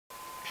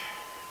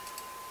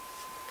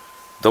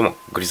どうも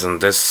グリズン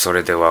です。そ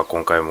れでは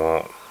今回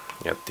も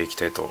やっていき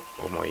たいと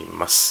思い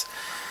ます。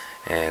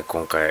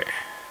今回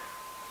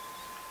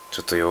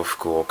ちょっと洋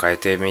服を変え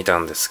てみた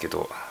んですけ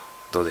ど、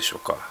どうでしょう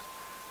か。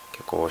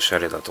結構おしゃ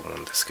れだと思う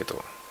んですけ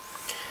ど、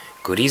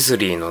グリズ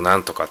リーのな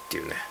んとかって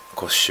いうね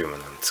コスチューム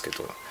なんですけ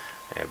ど、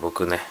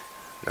僕ね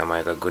名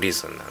前がグリ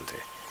ズンなんで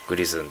グ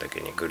リズンだけ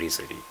にグリ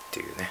ズリーっ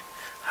ていうね。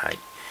はい、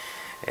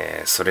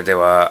それで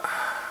は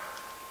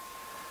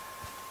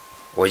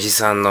おじ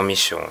さんのミッ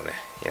ションをね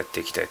やっ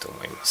ていきたいと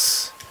思いま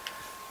す。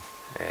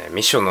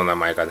ミッションの名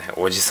前がね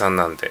おじさん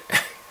なんで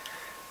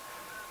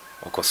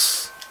起こ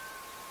す。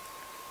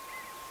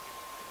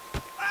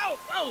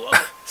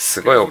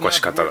すごい起こし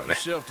方だね。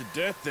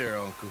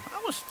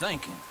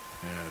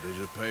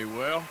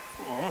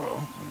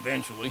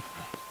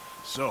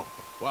So,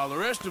 while the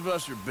rest of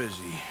us are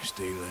busy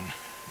stealing,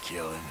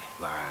 killing,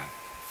 lying,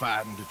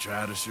 fighting to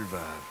try to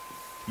survive,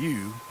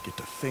 you get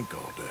to think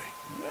all day.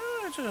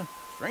 Well, it's a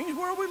strange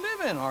world we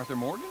live in, Arthur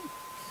Morgan.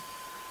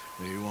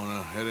 Do you want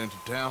to head into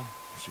town?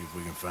 See if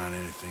we can find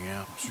anything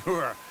out?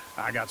 Sure.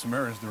 I got some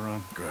errands to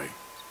run. Great.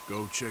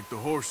 Go check the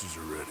horses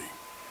are ready.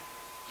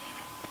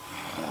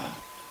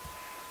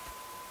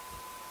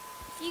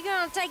 You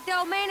gonna take the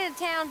old man into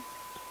town?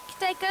 You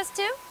take us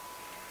too?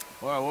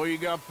 Well, what you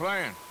got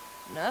planned?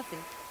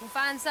 Nothing. We'll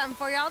find something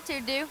for y'all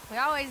to do. We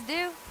always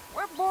do.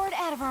 We're bored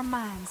out of our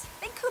minds.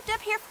 Been cooped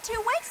up here for 2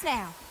 weeks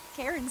now.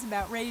 Karen's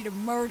about ready to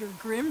murder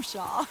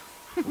Grimshaw.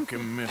 Well,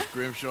 can Miss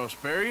Grimshaw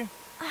spare you?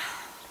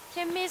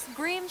 Can Miss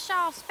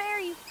Grimshaw spare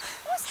you?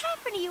 What's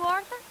happened to you,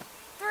 Arthur?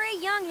 3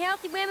 young,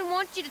 healthy women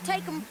want you to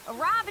take them a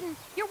robbing.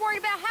 You're worried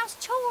about house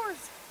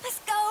chores. Let's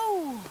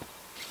go.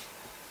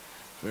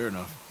 Fair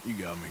enough. You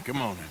got me.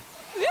 Come on then.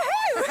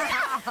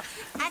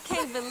 I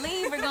can't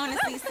believe we're going to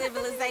see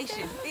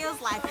civilization.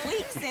 Feels like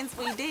weeks since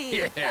we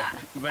did. Yeah,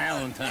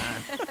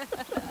 Valentine.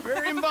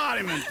 Very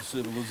embodiment of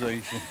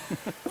civilization.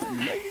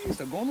 Ladies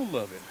are gonna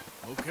love it.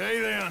 Okay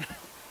then.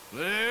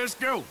 Let's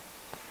go.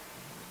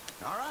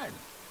 All right.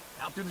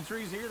 Out through the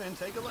trees here, then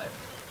take a left.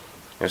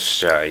 よし、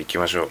じゃあ行き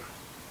ましょう。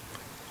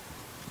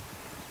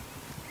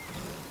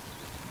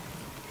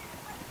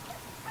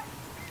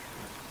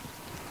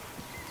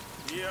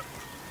Yep.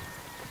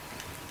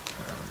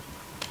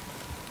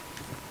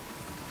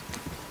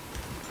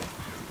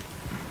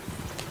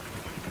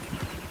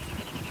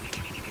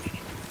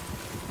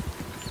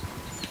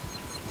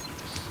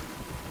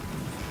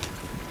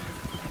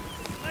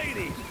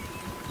 Ladies,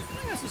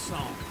 sing us a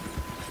song.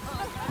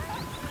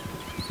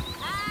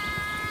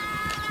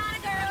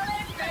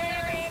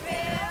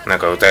 なん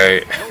か歌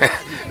い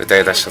歌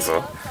い出した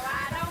ぞ。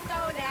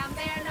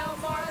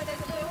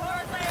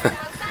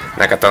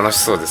なんか楽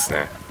しそうです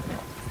ね。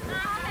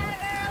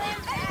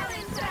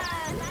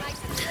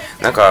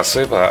なんかそ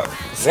ういえば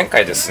前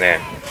回です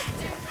ね、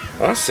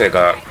音声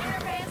が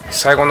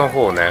最後の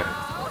方ね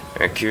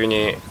急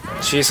に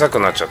小さく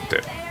なっちゃっ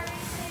て、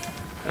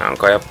なん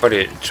かやっぱ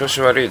り調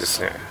子悪いで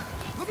すね。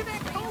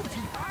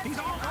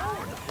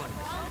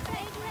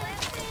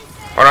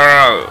あ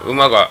らら、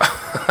馬が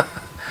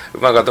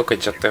馬がどっか行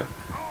っちゃったよ。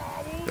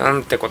な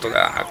んてこと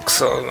だ、ク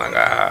ソ馬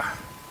が。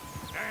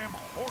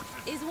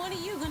Is one of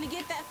you gonna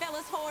get that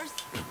fella's horse?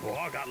 Well,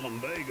 I got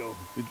lumbago.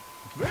 It's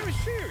very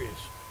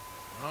serious.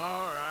 All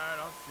right,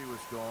 I'll see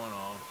what's going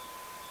on.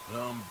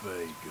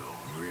 Lumbago,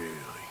 really?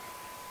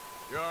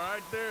 You all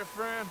right there,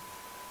 friend?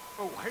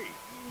 Oh, hey,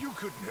 you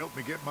couldn't help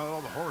me get my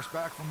other horse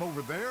back from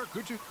over there,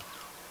 could you?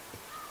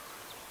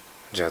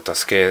 じゃあ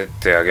助け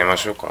てあげま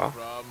しょうか。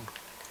 Problem?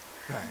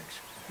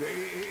 Thanks.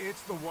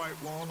 It's the white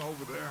one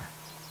over there.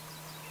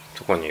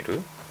 どこにい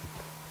る？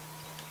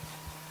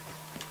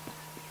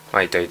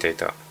あ、いたいたい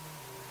た。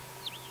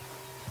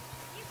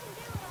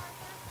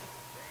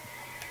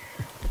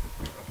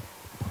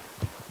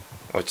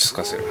落ち着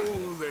かせる。 Oh,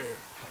 there.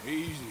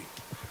 Easy.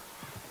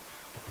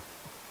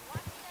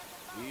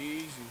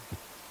 Easy.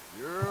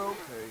 You're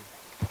okay.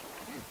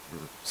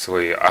 す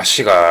ごい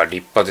足が立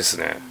派です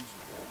ね。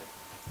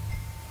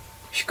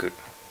引く。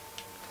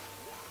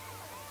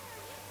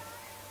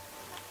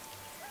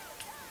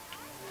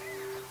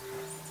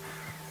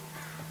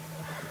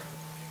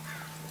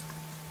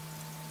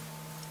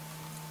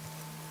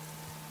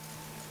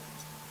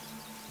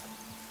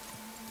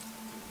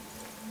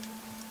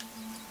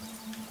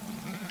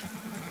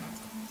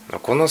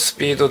このス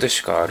ピードで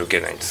しか歩け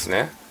ないんです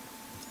ね。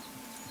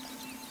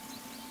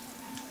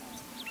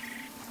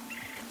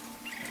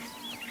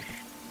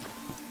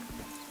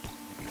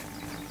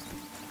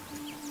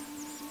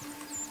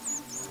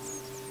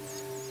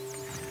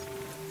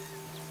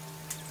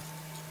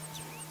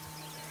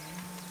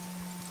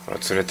ほら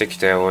連れてき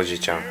たよおじい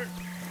ちゃん。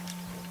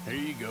 Here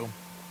you go.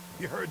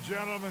 You're a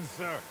gentleman,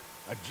 sir.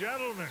 A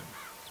gentleman.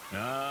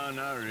 No,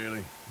 not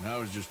really. I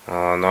was just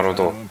ああ、なるほ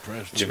ど。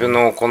自分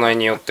の行い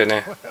によって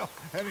ね Well,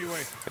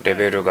 anyway, レ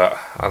ベルが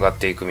上がっ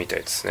ていくみたい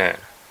ですね。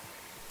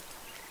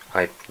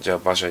はい、じゃあ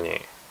馬車に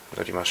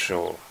乗りまし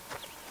ょう。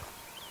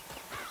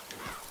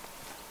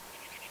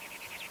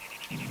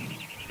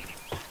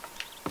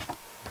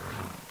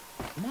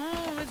Come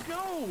on, let's go.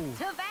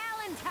 To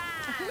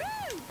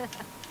Valentine!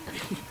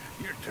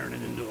 You're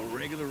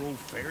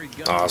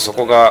あ、そ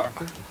こが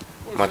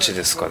街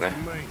ですかね。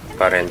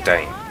バレンタ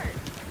イン。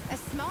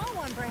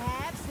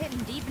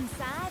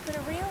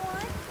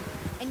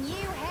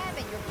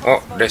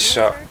お、列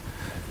車。や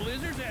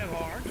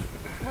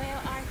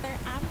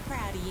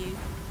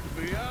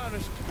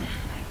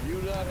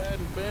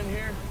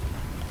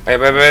ばい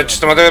やばい、ちょ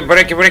っと待って、ブ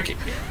レーキブレーキ。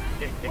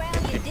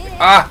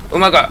あ、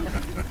馬が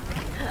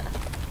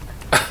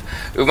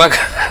馬が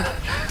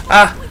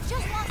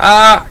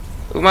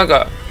馬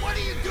が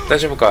大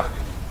丈夫か。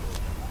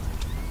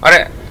あ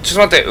れ、ち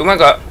ょっと待って、馬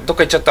がどっ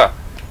か行っちゃった。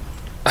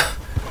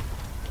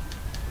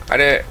あ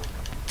れ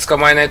捕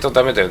まえないと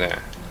ダメだよね。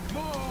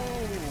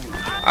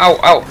あ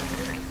おあお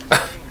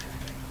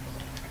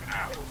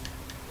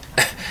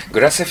グ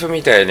ラセフ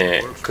みたい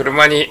に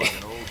車に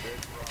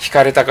ひ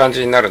かれた感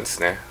じになるんです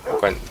ね。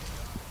他に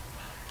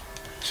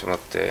ちょっ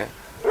と待って、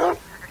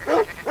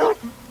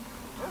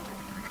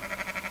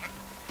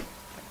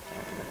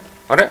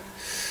あれ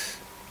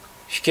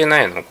引け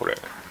ないのこれ。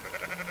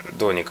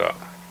どうにか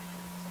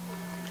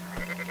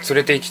連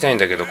れて行きたいん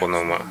だけど、こ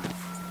の馬。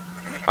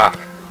あ、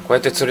こうや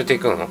って連れて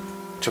行くの？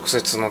直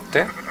接乗っ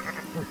て。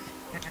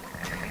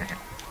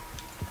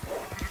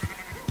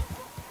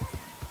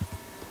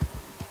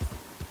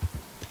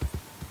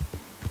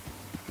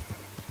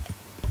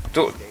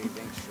ど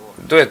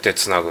うやって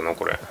つなぐの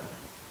これ。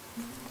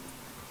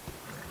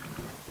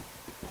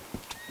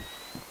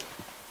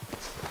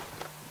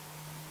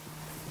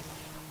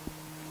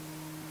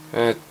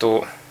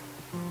ど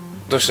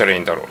うしたらいい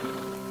んだろう。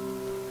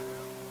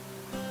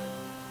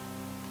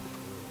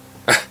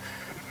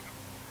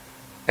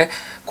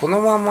こ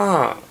のま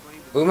ま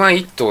馬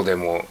一頭で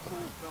も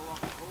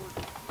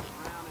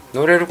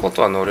乗れるこ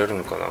とは乗れる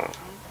のか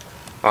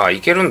な。あ、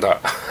行けるんだ。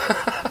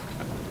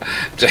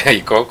じゃあ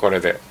行こう、これ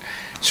で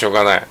しょう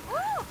がない。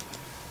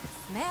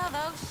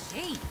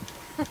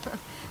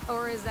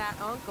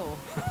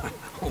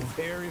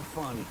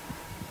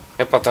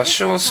やっぱ多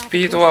少ス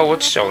ピードは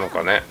落ちちゃうの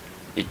かね、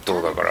一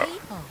頭だから。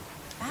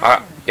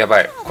あ、や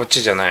ばい、こっ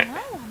ちじゃない。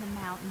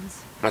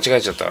間違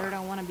えちゃった。どう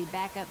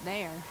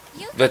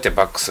やって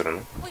バックする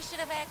の？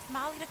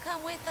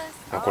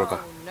あ、これか。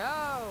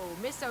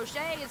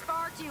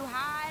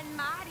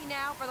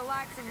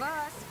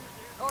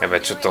やば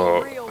い、ちょっ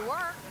と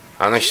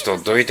あの人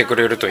どいてく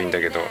れるといいん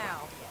だけど。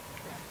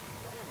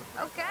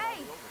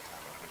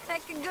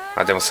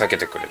あ、でも避け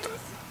てくれた。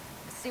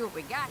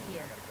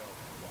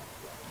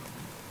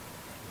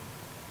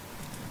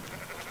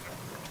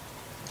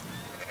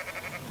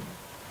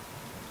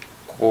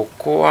こ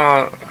こ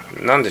は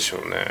何でしょ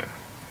うね。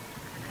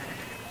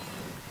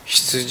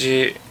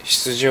羊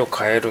を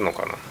変えるの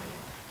かな。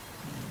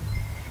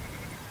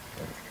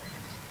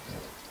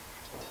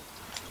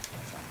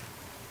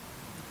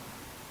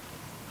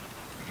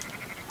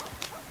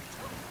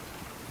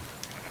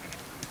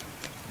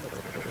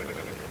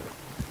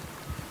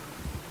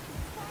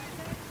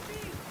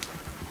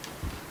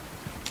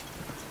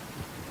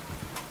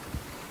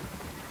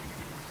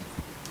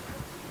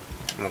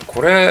もう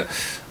これ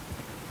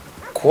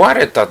壊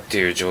れたって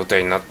いう状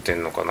態になって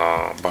んのか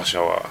な、馬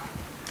車は。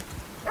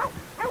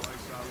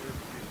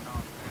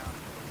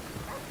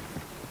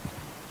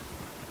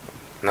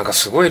なんか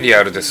すごいリ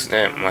アルです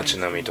ね、街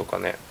並みとか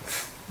ね。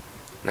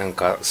なん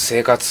か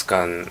生活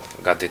感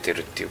が出て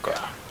るっていう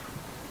か。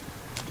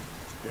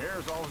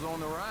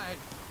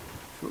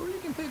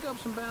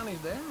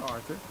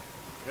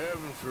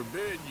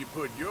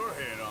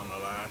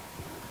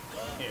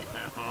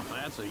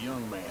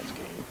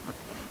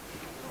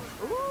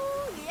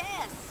Ooh,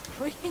 yes.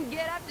 We can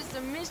get up to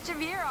some mischief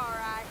here, all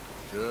right.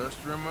 Just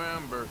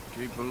remember,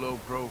 keep a low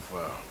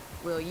profile.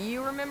 Will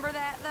you remember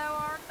that, though,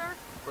 Arthur?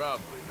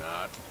 Probably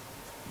not.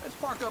 Let's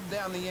park up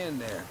down the end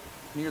there,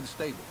 near the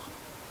stables.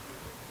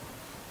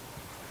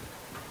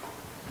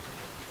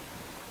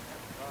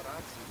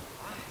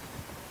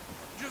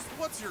 Just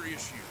what's your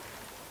issue?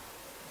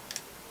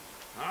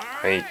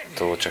 はい、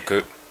到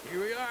着。 Here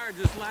we are,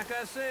 just like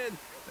I said, the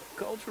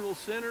cultural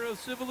center of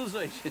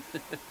civilization.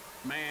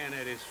 Man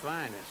at his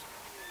finest.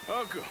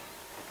 Uncle,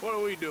 what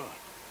are we doing?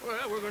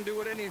 Well, we're gonna do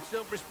what any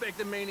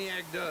self-respecting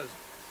maniac does.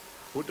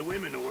 Put the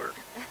women to work.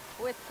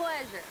 With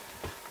pleasure.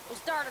 We'll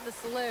start at the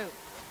saloon.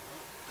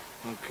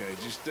 Okay,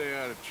 just stay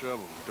out of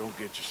trouble. Don't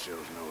get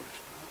yourselves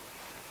noticed.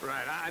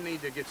 Right, I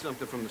need to get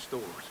something from the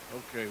stores.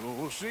 Okay, well,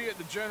 we'll see you at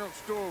the general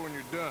store when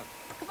you're done.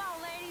 Come on,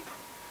 ladies.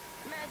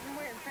 Imagine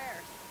we're in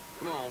Paris.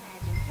 Come on.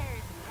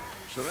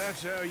 So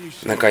that's how you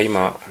see なんか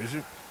今 yourself, is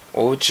it?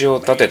 お家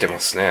を建ててま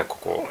すね、こ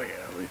こ。 Oh,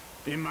 yeah.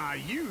 In my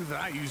youth,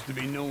 I used to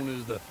be known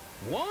as the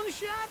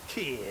one-shot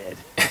kid.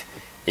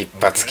 一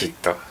発キッ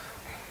ト。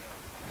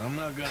 I'm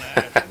not gonna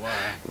ask why.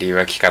 理由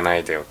は聞かな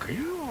いでおく。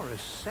 You are a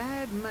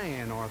sad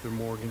man, Arthur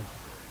Morgan.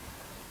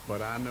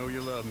 But I know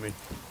you love me.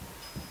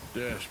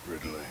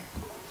 Desperately.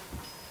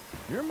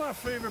 You're my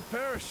favorite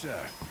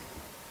parasite.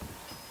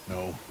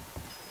 No.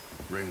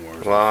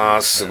 Ringworms. わ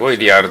あ、すごい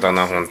リアルだ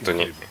な、本当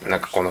に。なん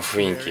かこの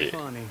雰囲気、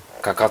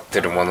かかっ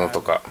てるもの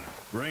とか。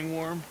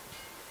 Ringworm,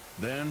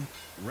 then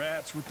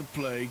rats with the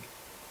plague,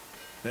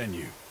 then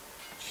you.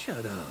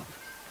 Shut up.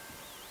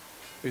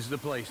 This is the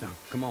place now.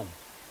 Come on.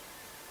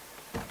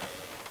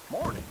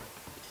 Morning.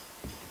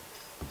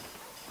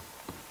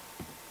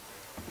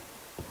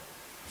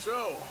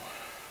 So,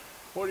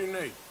 what do you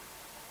need?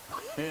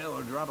 Hell,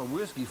 a drop of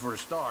whiskey for a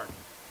start.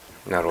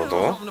 なるほ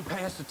ど。 Something to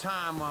pass the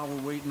time while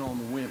we're waiting on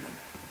the women.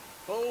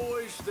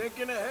 Always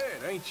thinking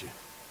ahead, ain't you?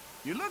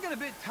 You're looking a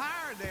bit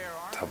tired there,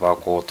 aren't タバ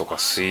コとか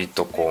スイー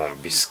トコー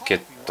ン、ビスケッ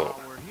ト、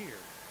 you?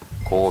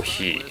 コー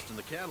ヒ List in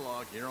the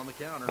catalog here on the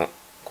counter. ー。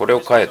これを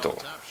買えと。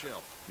 Top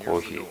shelf. コ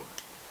ーヒー。 Okay,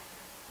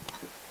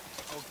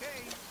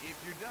 if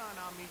you're done,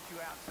 I'll meet you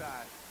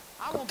outside.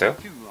 I 買 won't ったよ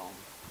be。too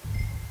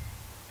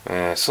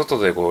long. 外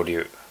で合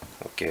流。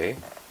OK。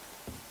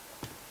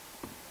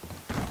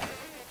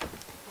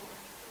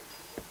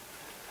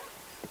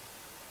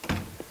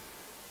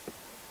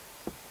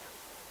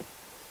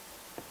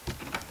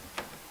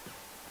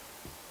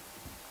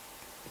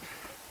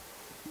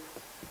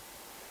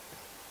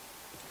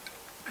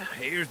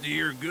Here's to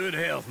your good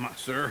health, my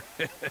sir.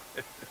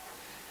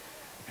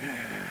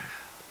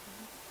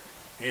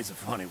 It's a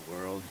funny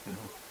world, you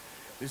know.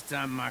 This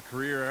time in my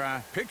career,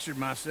 I pictured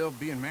myself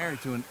being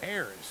married to an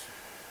heiress.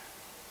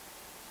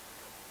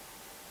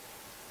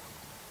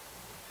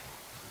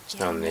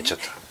 あ、寝ちゃっ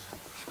た。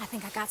 I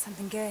think I got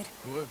something good.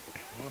 What?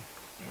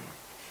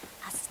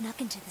 I snuck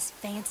into this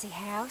fancy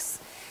house.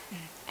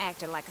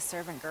 Acted like a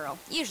servant girl.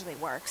 Usually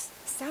works.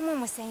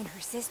 Someone was saying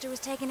her sister was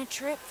taking a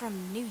trip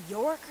from New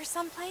York or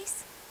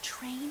someplace.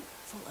 Train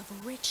full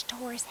of rich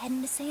tourists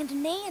heading to Saint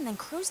Denis and then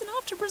cruising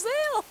off to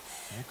Brazil.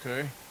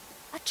 Okay.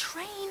 A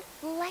train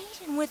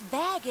laden with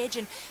baggage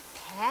and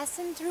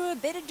passing through a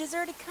bit of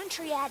deserted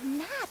country at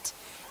night,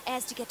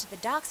 as to get to the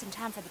docks in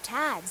time for the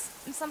tides,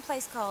 in some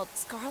place called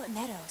Scarlet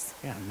Meadows.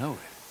 Yeah, I know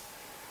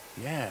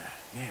it. Yeah,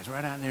 it's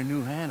right out near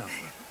New Hanover.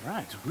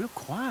 Right, it's real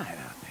quiet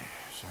out there.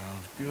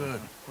 Sounds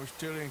good. Where's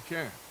Tilly and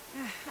Karen?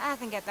 I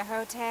think at the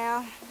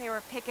hotel. They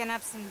were picking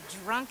up some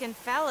drunken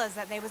fellas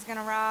that they was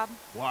gonna rob.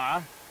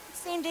 Why? It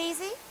seemed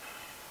easy.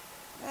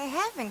 They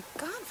have been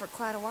gone for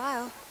quite a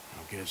while.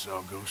 I guess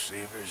I'll go see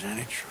if there's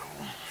any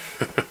trouble.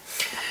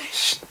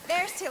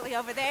 There's Tilly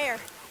over there.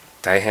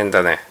 大変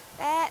だね。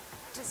 That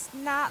does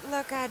not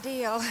look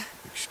ideal.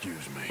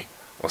 Excuse me.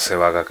 お世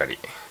話係。 Thought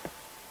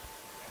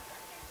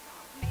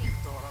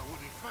I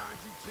wouldn't find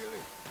you,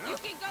 Tilly. You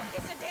can go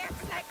kiss a damn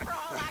snake for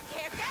all I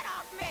care. Get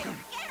off me!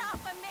 Get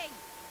off of me!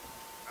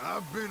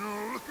 I've been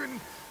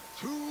looking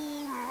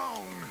too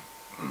long.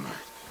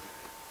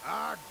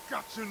 I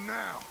got you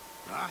now.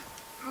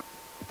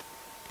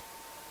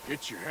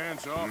 Get your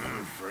hands off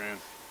her, friend.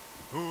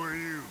 Who are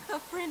you? A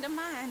friend of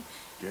mine.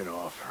 Get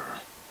off her.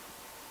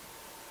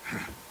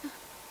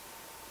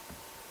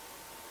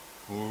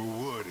 For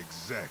what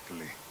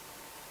exactly?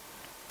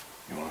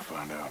 You want to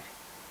find out?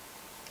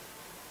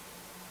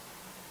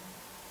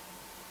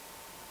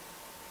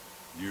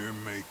 You're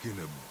making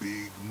a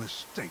big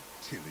mistake,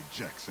 Tilly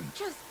Jackson.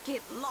 Just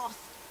get lost.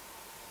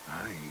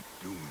 I ain't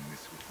doing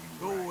this with you.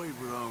 Go right wait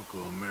with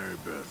Uncle and Mary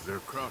Beth. They're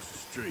across the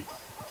street.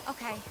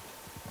 Okay.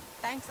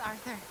 Thanks,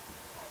 Arthur.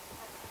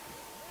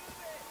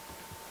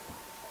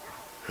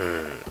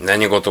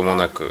 何事も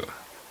なく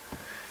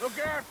Look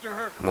after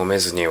her. 揉め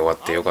ずに終わ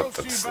ってよ I'll か go っ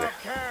たで see すね。 about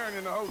Karen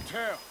in the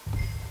hotel.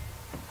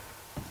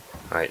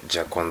 はい、じ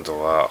ゃあ今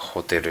度は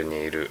ホテル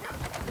にいる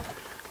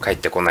帰っ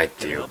てこないっ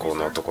ていうこ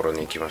のところに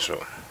行きましょう。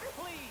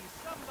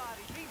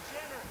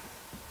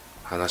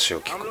話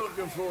を聞 I'm く。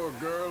 looking for a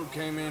girl who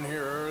came in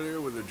here earlier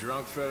with a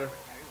drunk fella.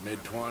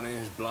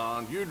 Mid-20s,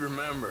 blonde. You'd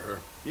remember her.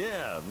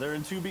 Yeah, they're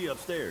in 2B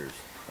upstairs.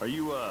 Are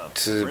you, 2B.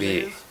 friend of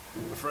his?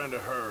 A friend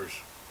of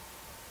hers.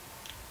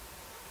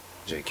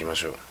 じゃあ行きま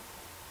しょう。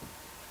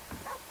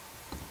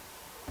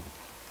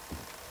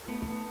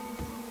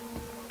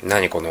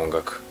何この音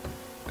楽。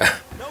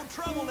 No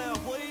trouble now,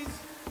 please.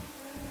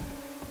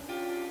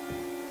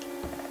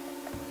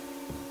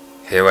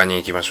 平和に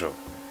行きましょう。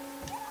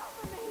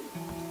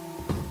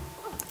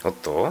おっ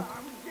と、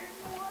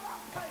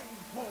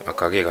あ、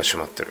鍵が閉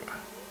まってる。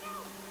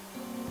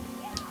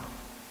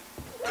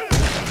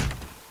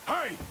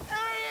 Hey!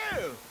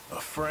 A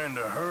friend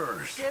of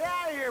hers. Get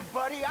out of here,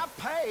 buddy. I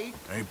paid.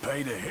 Ain't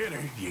paid to hit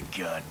her, you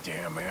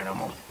goddamn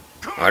animal.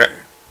 あれ、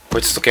こ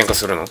いつと喧嘩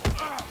するの？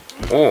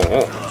おうおう。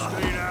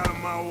 Stay out of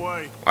my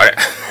way. あれ、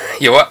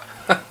弱っ。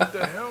 What the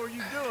hell are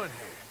you doing here?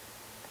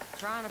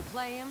 Trying to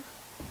play him.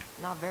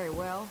 Not very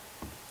well.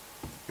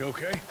 You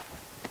okay?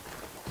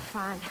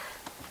 Fine.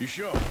 You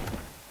sure?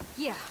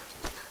 Yeah.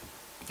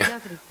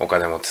 Nothing, お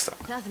金持ってた。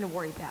 nothing to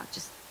worry about.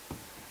 Just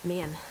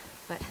men.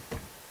 But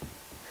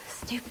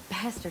stupid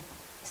bastard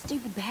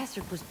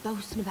was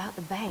boasting about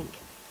the bank.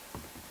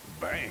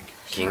 Bank.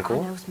 Sure, I 銀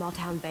行？ know small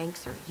town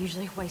banks are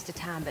usually a waste of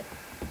time, but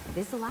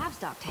this is a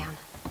livestock town.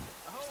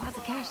 There's lots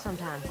of cash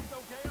sometimes.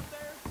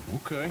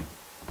 Okay.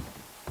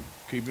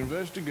 Keep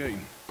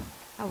investigating.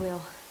 I will.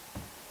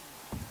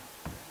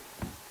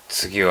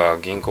 次は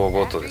銀行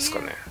強盗ですか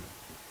ね。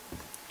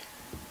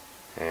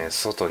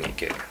外に行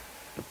け。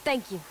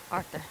 Thank you,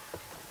 Arthur.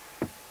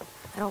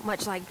 I don't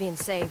much like being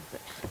saved,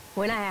 but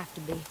when I have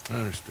to be. I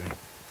understand.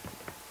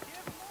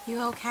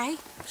 You okay?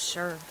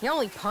 Sure. He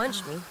only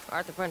punched me.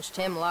 Arthur punched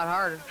him a lot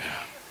harder.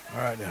 All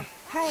right, then.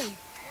 Hey,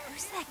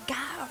 who's that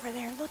guy over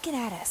there looking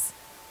at us?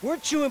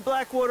 Weren't you in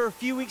Blackwater a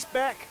few weeks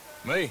back?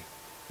 Me?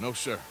 No,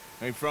 sir.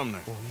 Ain't from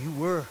there. Oh, you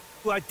were.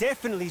 Well, I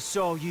definitely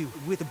saw you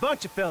with a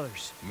bunch of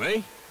fellers.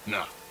 Me?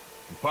 No.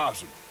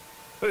 Impossible.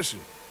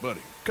 Listen,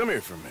 buddy, come here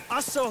for a minute.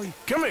 I saw you.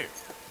 Come here.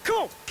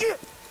 Come on, get!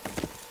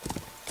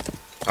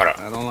 あら、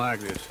 I don't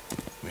like this.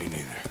 Me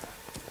neither.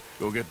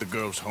 Go get the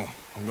girls home.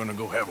 I'm gonna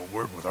go have a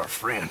word with our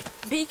friend.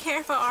 Be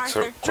careful, そ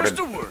れ Arthur. これ Just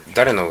a word.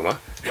 誰の馬？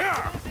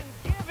 Yeah.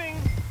 Giving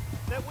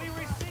that we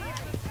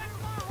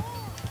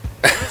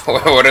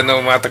received. 俺の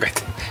馬とか言っ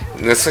て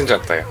盗んじゃ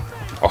ったよ。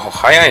あ、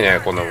早いね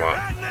この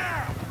馬。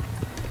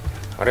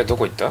あれど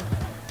こ行った？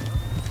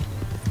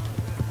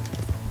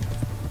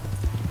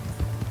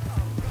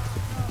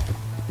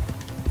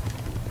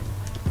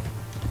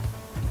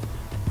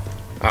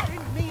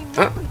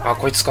あ、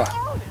こいつか。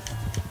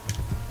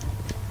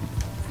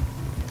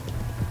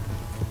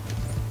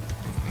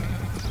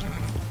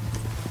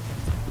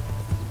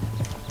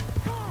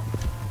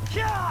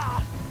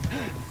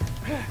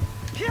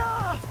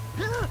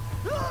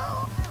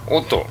お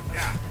っと。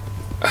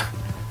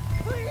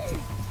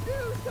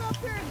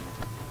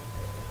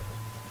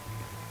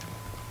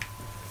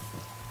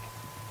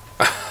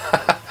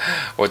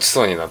落ち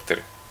そうになって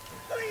る。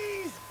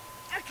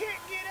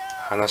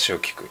話を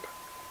聞く。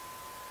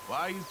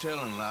Why are you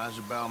telling lies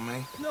about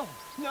me? No,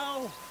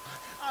 no.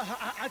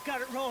 I got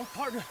it wrong,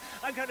 partner.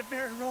 I got it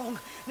very wrong.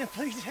 Now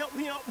please help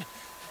me out.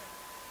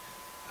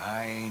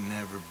 I ain't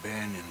never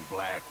been in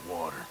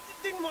Blackwater.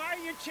 Then why are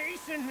you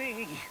chasing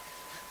me?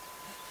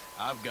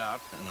 I've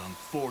got an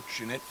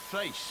unfortunate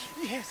face.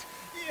 Yes,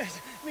 yes,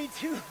 me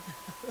too.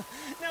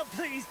 Now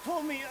please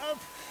pull me up.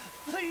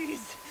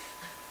 Please.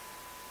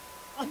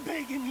 I'm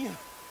begging you.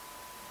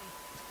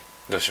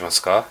 どうしま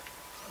すか？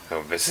で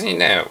も別に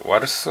ね、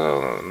悪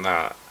そう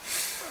な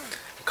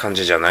感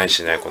じじゃない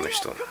しね、この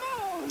人。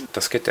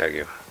助けてあげ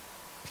よ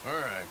う。All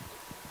right,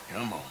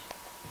 come on.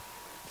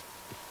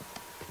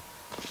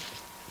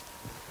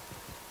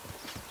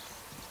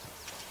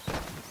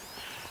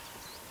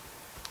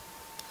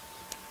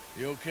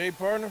 You okay,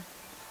 partner?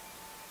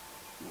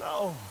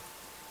 No,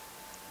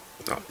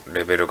 あ、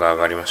レベルが上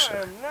がりました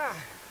ね。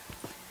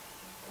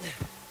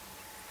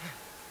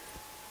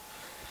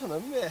 I'm not. I'm a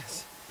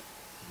mess.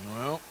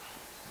 Well,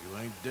 you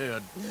ain't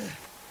dead.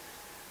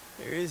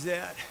 There is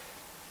that.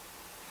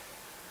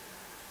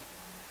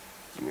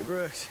 Jimmy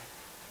Brooks.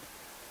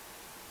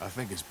 I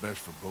think it's best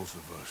for both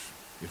of us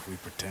if we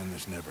pretend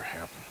this never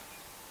happened.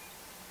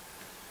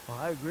 Well,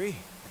 I agree.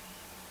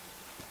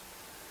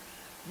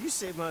 You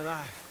saved my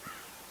life.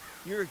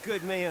 You're a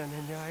good man,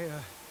 and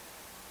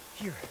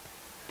here.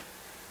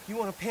 You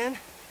want a pen?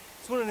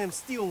 It's one of them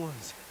steel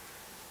ones.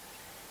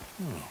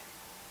 Oh.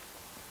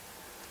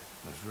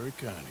 That's very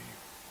kind of you.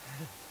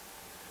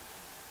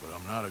 But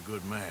I'm not a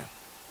good man,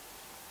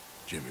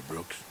 Jimmy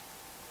Brooks.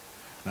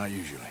 Not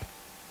usually.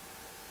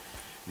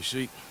 You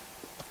see,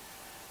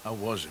 I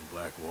was in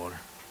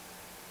Blackwater.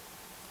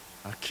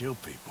 I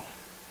killed people.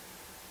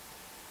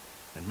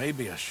 And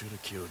maybe I should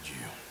have killed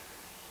you.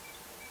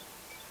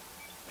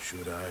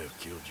 Should I have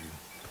killed you,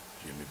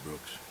 Jimmy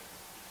Brooks?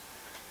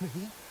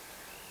 Me?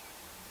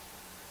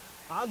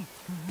 I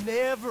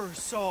never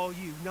saw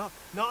you. Not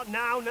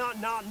now,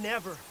 not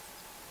never.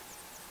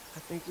 I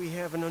think we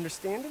have an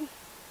understanding.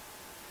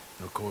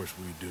 Of course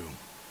we do.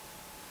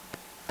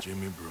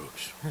 Jimmy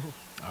Brooks.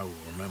 I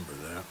will remember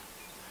that.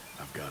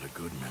 I've got a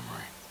good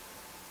memory.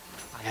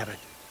 I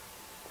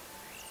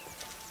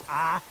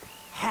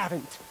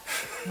haven't.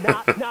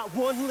 Not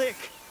one lick.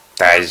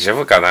 大丈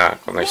夫かな、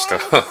この人。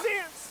 One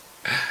sense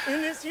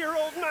in this here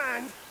old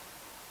mind.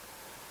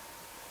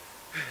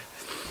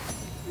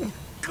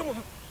 Come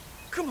on.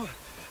 Come on.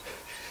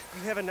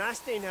 You have a nice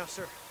day now,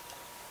 sir.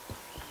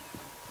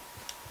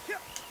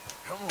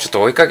 ちょっ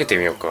と追いかけて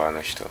みようか、あ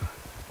の人。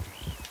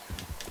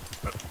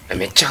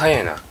めっちゃ速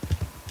いな。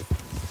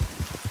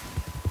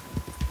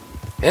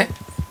え？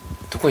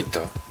どこ行った？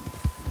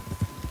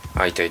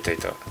あ、いた。い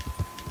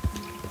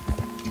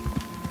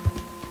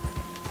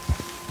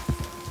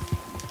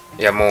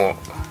や、もう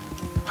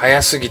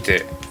速すぎ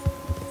て、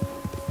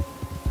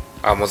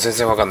あ、もう全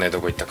然わかんないど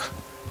こ行ったか。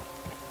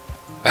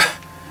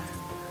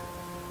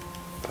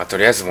あ、と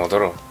りあえず戻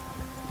ろう。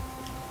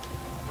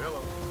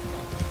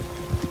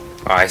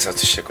あ、挨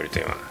拶してくれた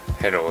今。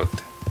ヘローっ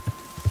て。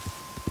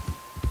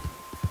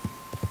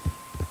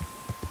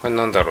これ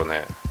なんだろう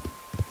ね。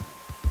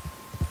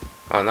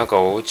あ、なんか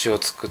お家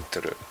を作っ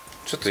てる。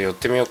ちょっと寄っ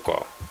てみよう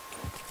か。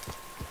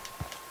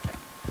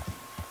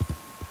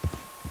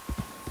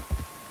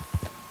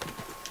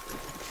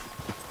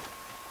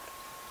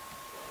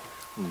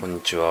こん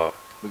にちは。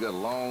We got a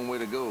long way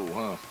to go,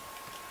 huh?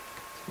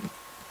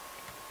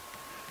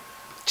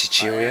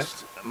 父 I 親？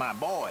 asked my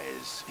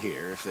boys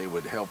here if they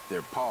would help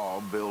their pa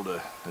build a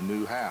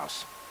new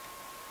house.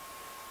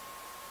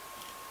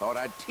 Thought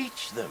I'd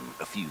teach them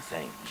a few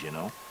things, you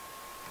know.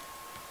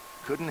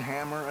 Couldn't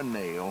hammer a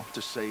nail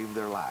to save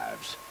their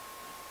lives.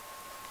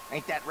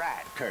 Ain't that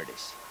right,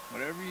 Curtis?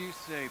 Whatever you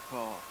say,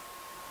 Paul.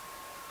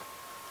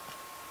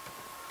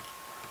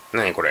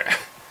 何これ。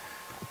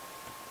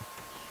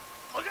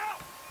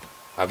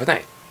危な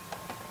い。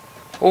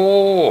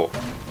おお。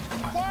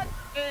What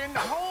in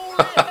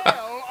holy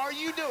hell are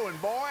you doing,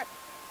 boy?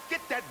 Get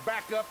that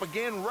back up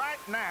again right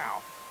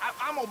now.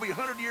 I'm gonna be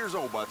 100 years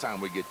old by the time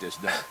we get this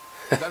done.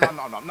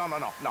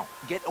 No.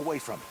 Get away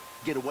from it.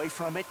 Get away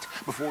from it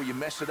before you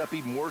mess it up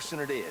even worse than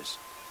it is.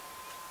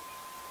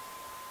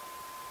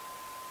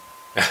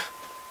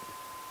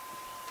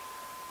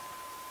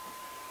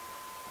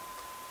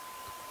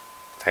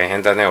 大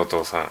変だね、お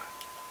父さん。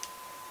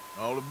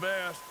All the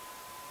best.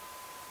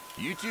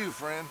 You too,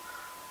 friend.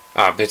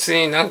 あ、別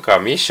になんか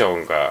ミッシ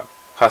ョンが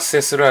発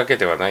生するわけ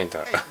ではないん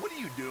だ。Hey, what are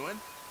you doing?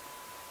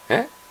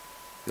 え？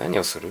何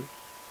をする？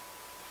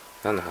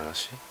何の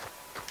話？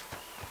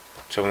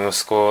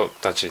息子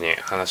たちに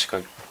話しか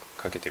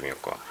けてみよ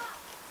うか。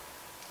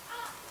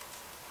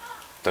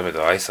ダメ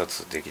だ、挨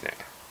拶できない。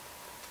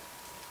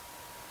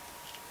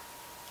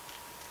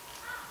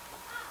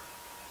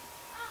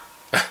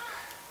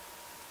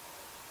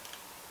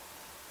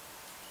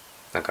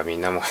なんかみ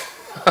んなも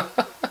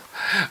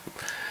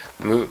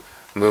無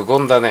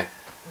言だね。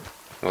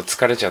もう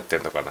疲れちゃって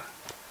んのかな。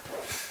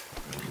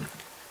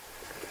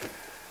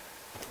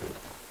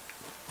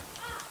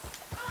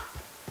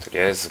とり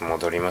あえず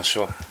戻りまし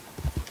ょう。